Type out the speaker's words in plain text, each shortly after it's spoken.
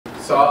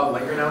saw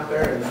Lingren out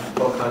there in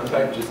full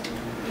contact. Just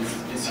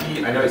is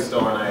he? I know he's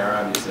still on IR,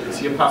 obviously. Is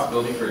he a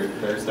possibility for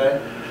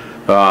Thursday?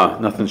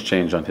 Nothing's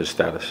changed on his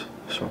status.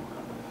 So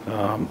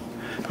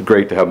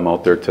great to have him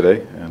out there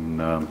today and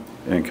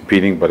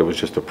competing, but it was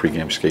just a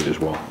pregame skate as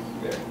well.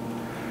 Yeah.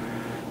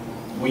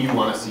 Will you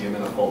want to see him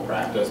in a full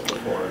practice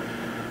before?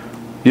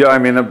 Yeah, I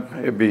mean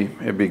it'd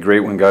be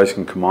great when guys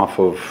can come off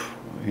of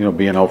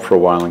being out for a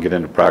while and get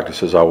into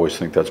practices. I always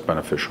think that's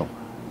beneficial.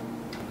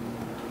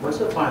 What's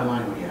the fine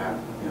line when you have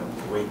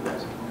the weight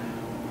that's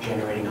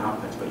generating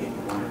offense, but yet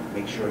you want to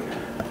make sure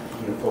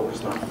you're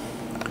focused on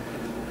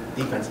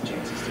defensive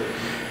chances too?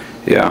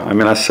 Yeah, I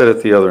mean I said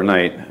it the other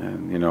night.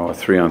 A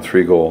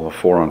 3-on-3 goal, a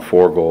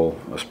 4-on-4 goal,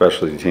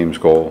 especially the team's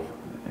goal,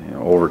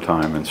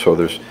 overtime, and so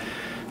and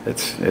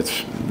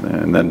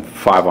then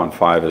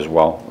 5-on-5 as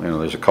well.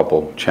 There's a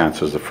couple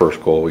chances. The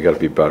first goal, we got to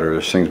be better.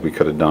 There's things we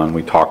could have done.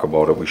 We talk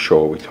about it. We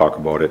show it. We talk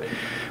about it.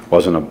 It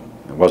wasn't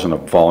a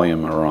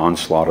volume or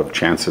onslaught of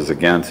chances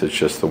against. It's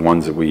just the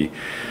ones that we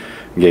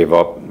gave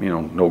up.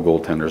 No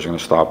goaltenders are going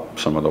to stop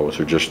some of those.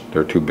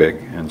 They're too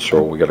big, and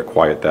so we got to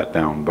quiet that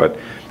down. But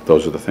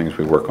those are the things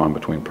we work on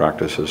between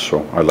practices.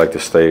 So I'd like to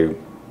stay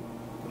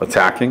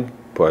attacking,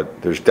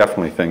 but there's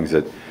definitely things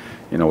that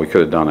we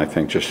could have done. I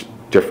think just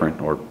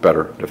different or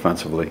better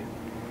defensively.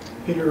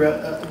 Peter,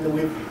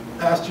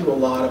 we've asked you a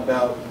lot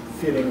about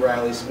fitting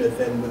Riley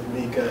Smith in with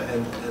Mika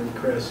and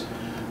Chris.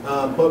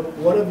 But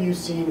what have you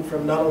seen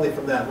from not only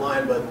from that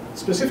line, but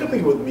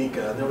specifically with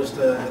Mika? I noticed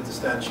at the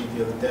stat sheet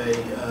the other day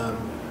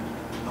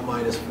a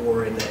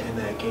 -4 in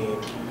that game.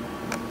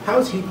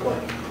 How's he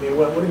playing? I mean,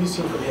 what have you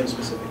seen from him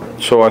specifically?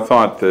 So I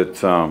thought that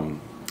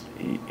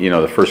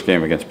the first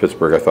game against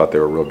Pittsburgh, I thought they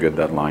were real good,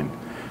 that line.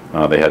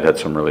 They had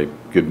some really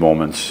good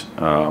moments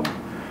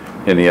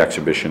in the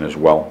exhibition as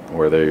well,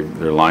 where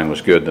their line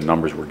was good, the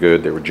numbers were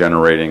good, they were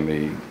generating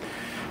the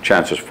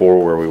chances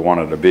for where we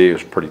wanted to be. It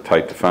was pretty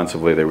tight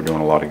defensively. They were doing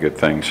a lot of good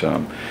things.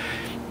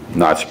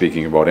 Not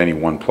speaking about any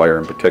one player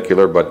in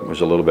particular, but it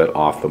was a little bit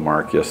off the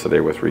mark yesterday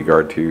with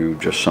regard to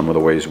just some of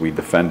the ways we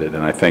defended.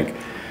 And I think,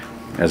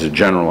 as a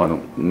general,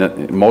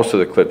 most of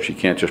the clips you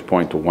can't just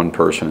point to one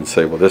person and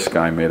say, well, this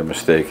guy made a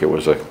mistake. It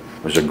was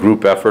a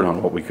group effort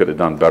on what we could have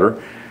done better.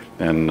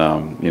 And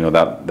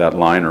that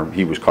line, or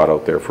he was caught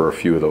out there for a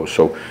few of those.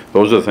 So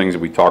those are the things that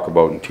we talk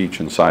about and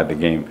teach inside the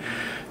game.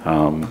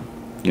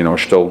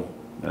 Still,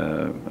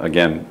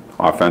 again,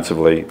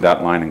 offensively,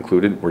 that line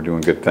included, we're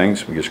doing good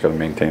things. We just got to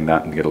maintain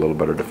that and get a little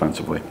better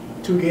defensively.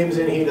 2 games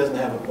in, he doesn't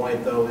have a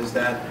point though. Is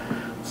that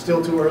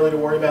still too early to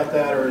worry about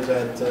that, or is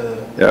that?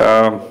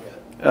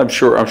 I'm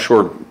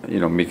sure.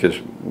 Mika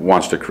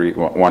wants to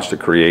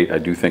create. I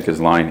do think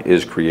his line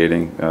is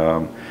creating.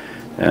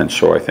 And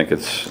so I think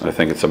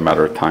it's a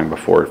matter of time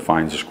before it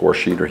finds a score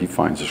sheet or he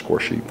finds a score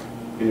sheet.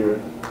 Peter,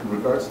 in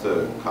regards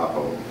to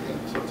Capo,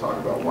 to talk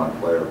about one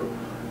player,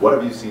 what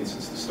have you seen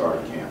since the start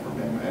of camp from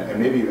him, and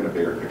maybe even a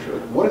bigger picture?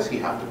 Like, what does he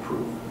have to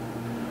prove?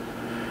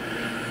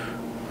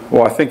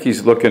 Well, I think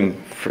he's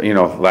looking for,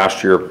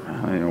 last year,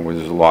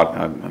 was a lot.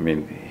 I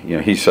mean,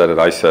 he said it,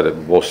 I said it,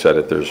 both said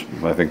it.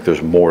 I think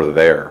there's more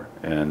there,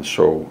 and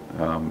so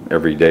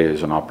every day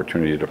is an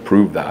opportunity to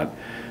prove that.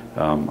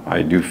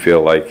 I do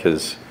feel like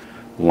his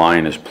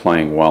line is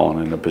playing well and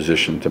in a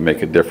position to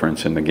make a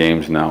difference in the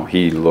games now.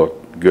 He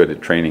looked good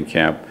at training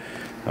camp,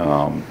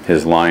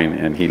 his line,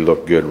 and he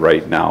looked good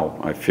right now.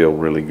 I feel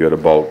really good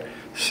about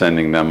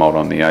sending them out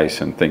on the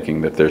ice and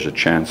thinking that there's a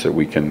chance that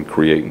we can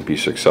create and be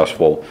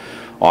successful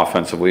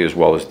offensively as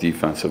well as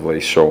defensively.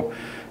 So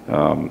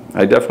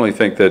I definitely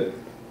think that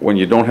when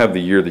you don't have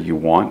the year that you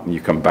want and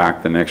you come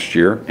back the next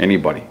year,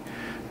 anybody,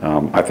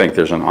 I think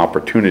there's an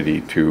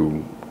opportunity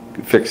to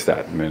fix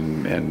that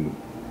and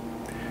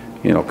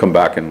come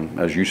back and,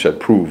 as you said,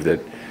 prove that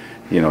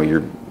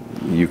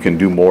you can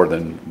do more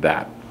than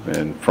that.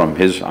 And from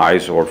his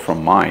eyes or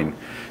from mine,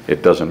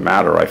 it doesn't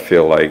matter. I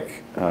feel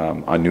like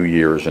a new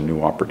year is a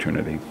new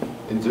opportunity.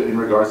 In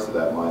regards to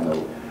that line,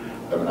 though,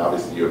 I mean,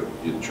 obviously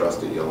you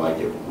trust it, you like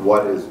it.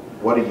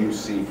 What do you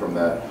see from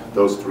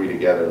those three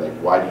together? Like,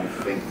 why do you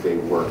think they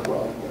work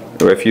well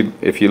together?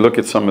 If you look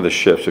at some of the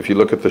shifts, if you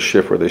look at the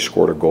shift where they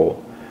scored a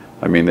goal,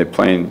 I mean, they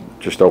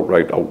just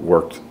outright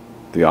outworked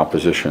the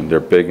opposition. They're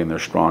big and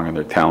they're strong and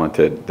they're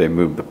talented. They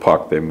move the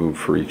puck. They move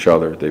for each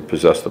other. They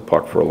possess the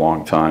puck for a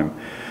long time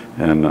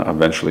and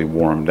eventually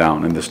wore them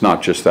down. And it's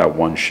not just that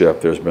one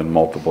shift. There's been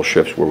multiple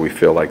shifts where we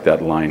feel like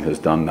that line has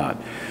done that.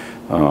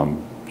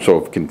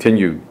 So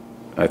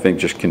I think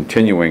just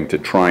continuing to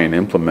try and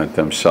implement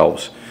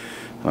themselves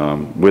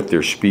with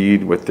their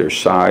speed, with their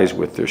size,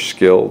 with their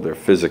skill, their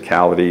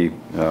physicality,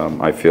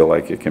 I feel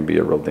like it can be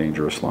a real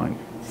dangerous line.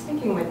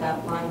 Sticking with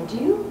that line, do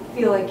you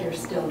feel like you're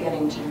still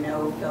getting to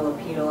know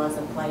Filipino as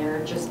a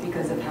player just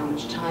because of how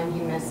much time he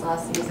missed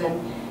last season?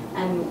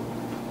 And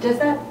does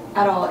that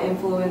at all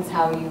influence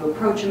how you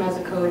approach him as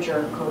a coach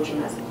or coach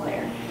him as a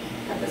player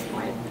at this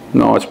point?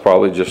 No, it's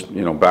probably just,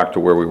 back to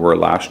where we were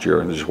last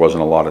year. There just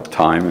wasn't a lot of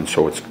time, and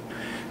so it's,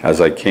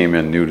 as I came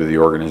in new to the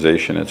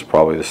organization, it's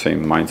probably the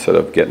same mindset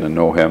of getting to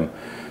know him,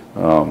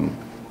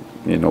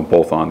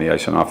 both on the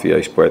ice and off the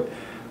ice. But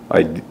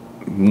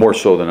more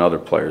so than other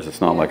players.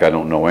 It's not like I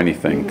don't know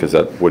anything, because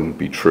that wouldn't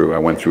be true. I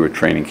went through a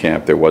training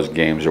camp, there was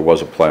games, there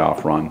was a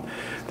playoff run.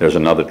 There's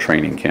another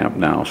training camp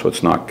now, so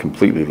it's not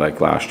completely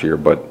like last year,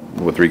 but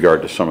with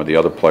regard to some of the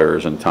other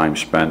players and time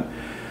spent,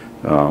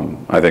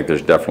 I think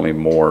there's definitely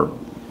more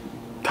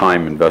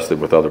time invested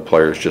with other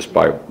players just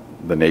by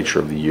the nature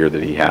of the year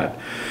that he had.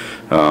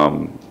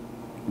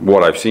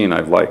 What I've seen,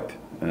 I've liked.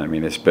 I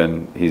mean, he's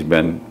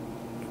been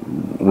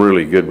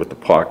really good with the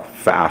puck,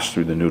 fast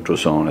through the neutral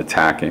zone,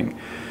 attacking,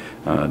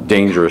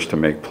 dangerous to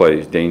make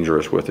plays,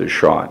 dangerous with his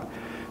shot,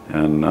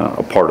 and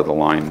a part of the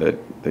line that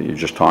you're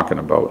just talking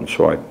about. And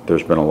so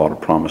there's been a lot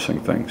of promising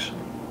things.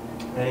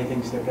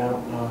 Anything stick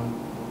out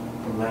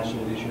from last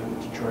year to this year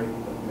with Detroit?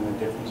 Been a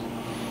difference?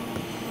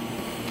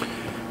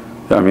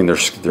 I mean,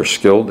 they're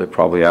skilled. They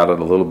probably added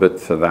a little bit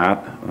to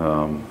that.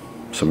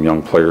 Some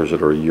young players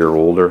that are a year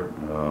older,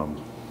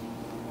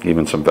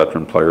 even some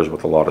veteran players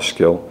with a lot of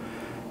skill.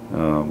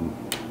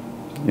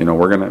 You know,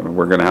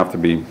 we're gonna have to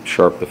be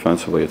sharp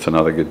defensively. It's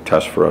another good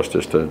test for us,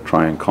 just to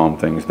try and calm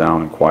things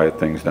down and quiet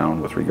things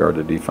down with regard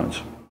to defense.